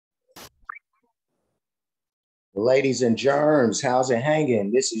Ladies and germs, how's it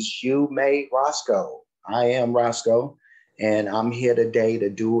hanging? This is You Made Roscoe. I am Roscoe, and I'm here today to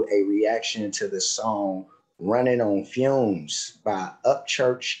do a reaction to the song Running on Fumes by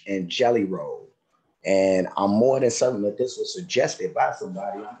Upchurch and JellyRoll. And I'm more than certain that this was suggested by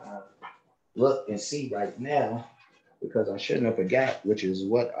somebody. I'm gonna look and see right now because I shouldn't have forgot, which is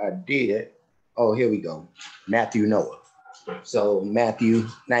what I did. Oh, here we go. Matthew Noah. So Matthew,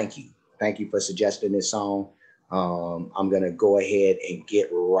 thank you. Thank you for suggesting this song. I'm going to go ahead and get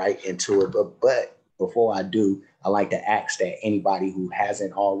right into it. But before I do, I like to ask that anybody who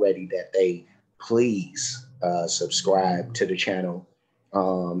hasn't already that they please subscribe to the channel.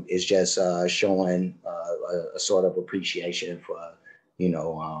 It's just showing a sort of appreciation for,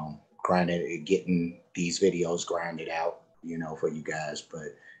 getting these videos grinded out, for you guys.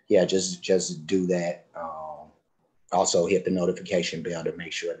 But yeah, just do that. Also hit the notification bell to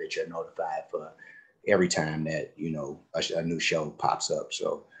make sure that you're notified for every time that, a new show pops up.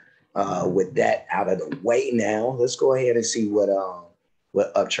 So with that out of the way now, let's go ahead and see what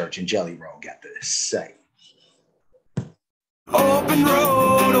Upchurch and JellyRoll got to say. Open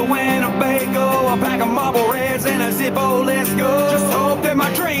road, a Winnebago, a pack of marble reds and a Zippo, let's go. Just hope that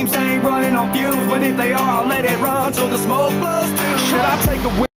my dreams ain't running on fumes, but if they are, I'll let it run till the smoke blows through. Should I take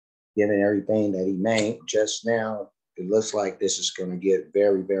a Given everything that he made just now, it looks like this is going to get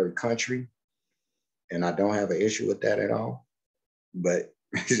very, very country. And I don't have an issue with that at all. But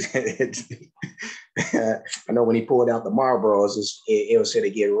I know when he pulled out the Marlboros, it was to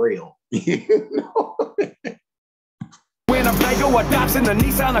get real. Winnebago, a Datsun, a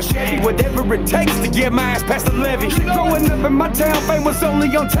Nissan, a Chevy, whatever it takes to get my ass past the levee. Growing up in my town, fame was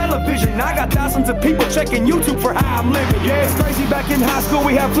only on television. I got thousands of people checking YouTube for how I'm living. Yeah, it's crazy. Back in high school,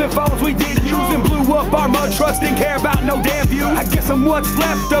 we had flip phones we didn't use and blew up our mud trucks. Didn't care about no damn view. I guess I'm what's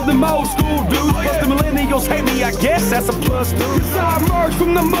left of them old school dudes. Plus the millennials hate me, I guess that's a plus, dude. Cause I emerged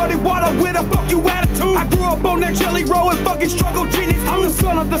from the muddy water with a fuck you attitude. I grew up on that JellyRoll and fucking struggle genius. I'm the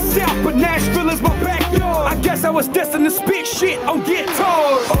son of the South, but Nashville is my backyard. I guess I was destined to spit shit on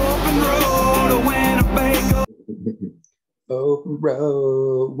guitars. Open road, a Winnebago. Open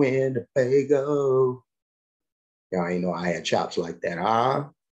road, Winnebago. Y'all ain't know I had chops like that, huh?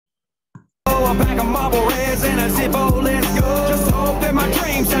 A pack of marble reds and a Zippo, let's go. Just hope that my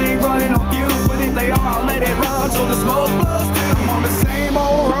dreams ain't running on fumes, but if they are, I'll let it run till the smoke blows through. I'm on the same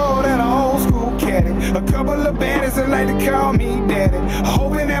old road and an old school caddy. A couple of bandits that like to call me daddy.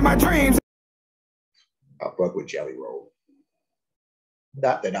 Hoping that my dreams. I fuck with JellyRoll.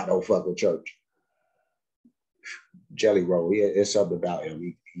 Not that I don't fuck with Church. JellyRoll, yeah, it's something about him.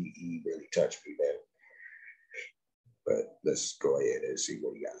 He really touched me, man. But let's go ahead and see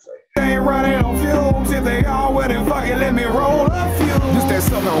what he got to say. They ain't running on fumes. If they all well, then fucking let me roll a few. This that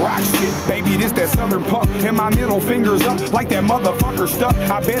southern rock shit, baby. This that southern punk. And my middle finger's up like that motherfucker stuck.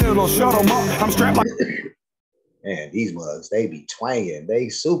 I bet it'll shut them up. I'm strapped like. Man, these mugs, they be twanging. They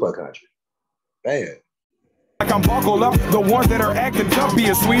super country. Man. Like I'm buckled up, the ones that are acting tough be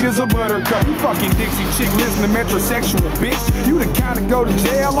as sweet as a buttercup. You fucking Dixie chick, listen to metrosexual bitch. You the kind of go to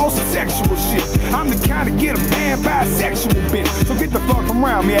jail on some sexual shit. I'm the kind of get a man by a sexual bitch. So get the fuck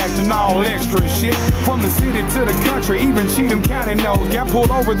around me acting all extra shit. From the city to the country, even Cheatham County knows. Got pulled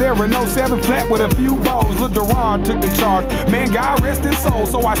over there in 07 flat with a few bows. Lil Duran took the charge. Man, God rest his soul.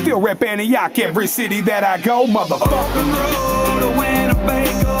 So I still rep Antioch every city that I go, motherfucker.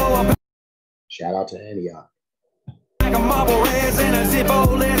 Shout out to Antioch. A marble reds and a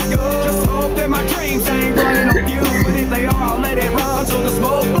Zippo, let's go. Just hope that my dreams ain't running on fumes, but if they are, I'll let it run till the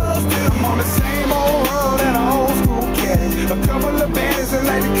smoke blows through. I'm on the same old road and an old school caddy. A couple of bandits that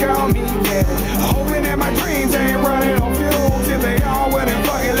like to call me daddy. Hoping that my dreams ain't running on fumes. If they are, well then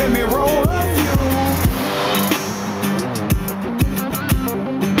fuck it, let me roll a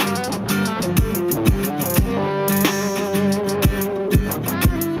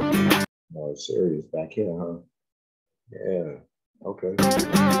few. More serious back here, huh? Yeah, okay.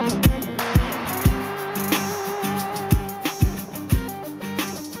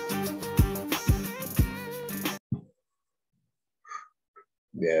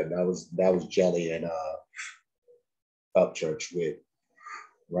 Yeah, that was Jelly and Upchurch with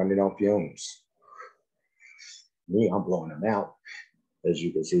Running on Fumes. Me, I'm blowing them out, as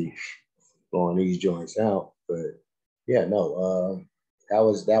you can see, blowing these joints out. But yeah, no, that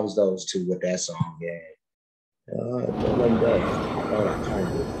was those two with that song, yeah. That wasn't bad. I thought I kind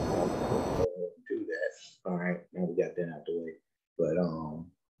of do that. All right, now we got that out the way. But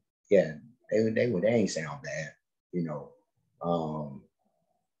yeah, they ain't sound bad,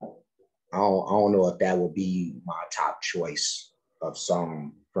 I don't know if that would be my top choice of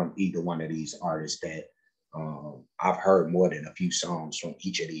song from either one of these artists that I've heard more than a few songs from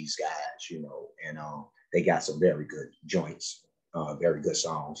each of these guys, you know, and they got some very good joints, very good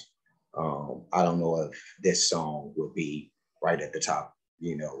songs. I don't know if this song would be right at the top,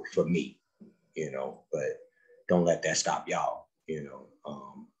 you know, for me, you know, but don't let that stop y'all, you know.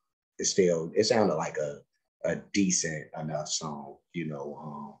 It sounded like a decent enough song, you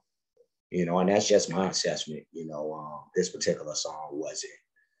know, and that's just my assessment, you know. This particular song wasn't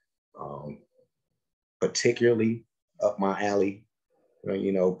particularly up my alley,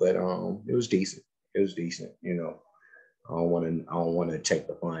 you know, but it was decent. It was decent, you know. I don't want to take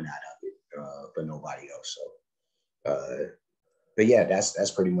the fun out of it for nobody else. So, but yeah,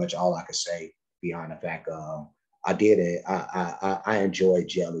 that's pretty much all I could say beyond the fact I did it. I enjoyed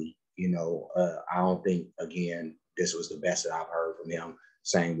Jelly. You know, I don't think again this was the best that I've heard from him.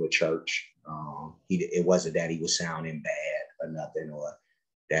 Same with Church. It wasn't that he was sounding bad or nothing, or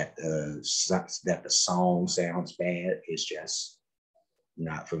that the song sounds bad. It's just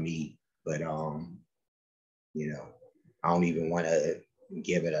not for me. But you know, I don't even want to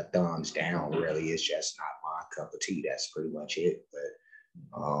give it a thumbs down. Really, it's just not my cup of tea. That's pretty much it.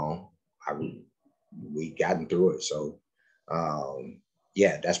 But we gotten through it. So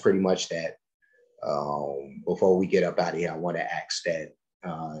yeah, that's pretty much that. Before we get up out of here, I want to ask that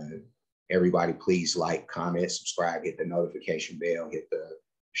everybody please like, comment, subscribe, hit the notification bell, hit the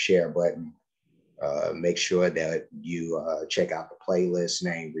share button. Make sure that you check out the playlist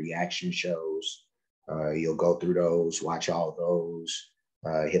named Reaction Shows. You'll go through those, watch all those,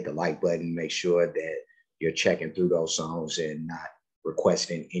 hit the like button, make sure that you're checking through those songs and not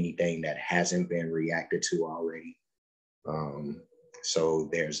requesting anything that hasn't been reacted to already. So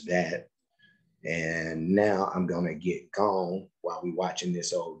there's that. And now I'm gonna get gone while we watching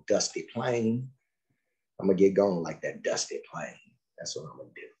this old dusty plane. I'm gonna get going like that dusty plane. That's what I'm gonna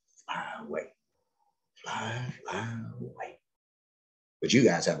do. Fly away, fly away. But you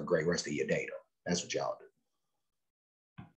guys have a great rest of your day, though. That's what y'all do.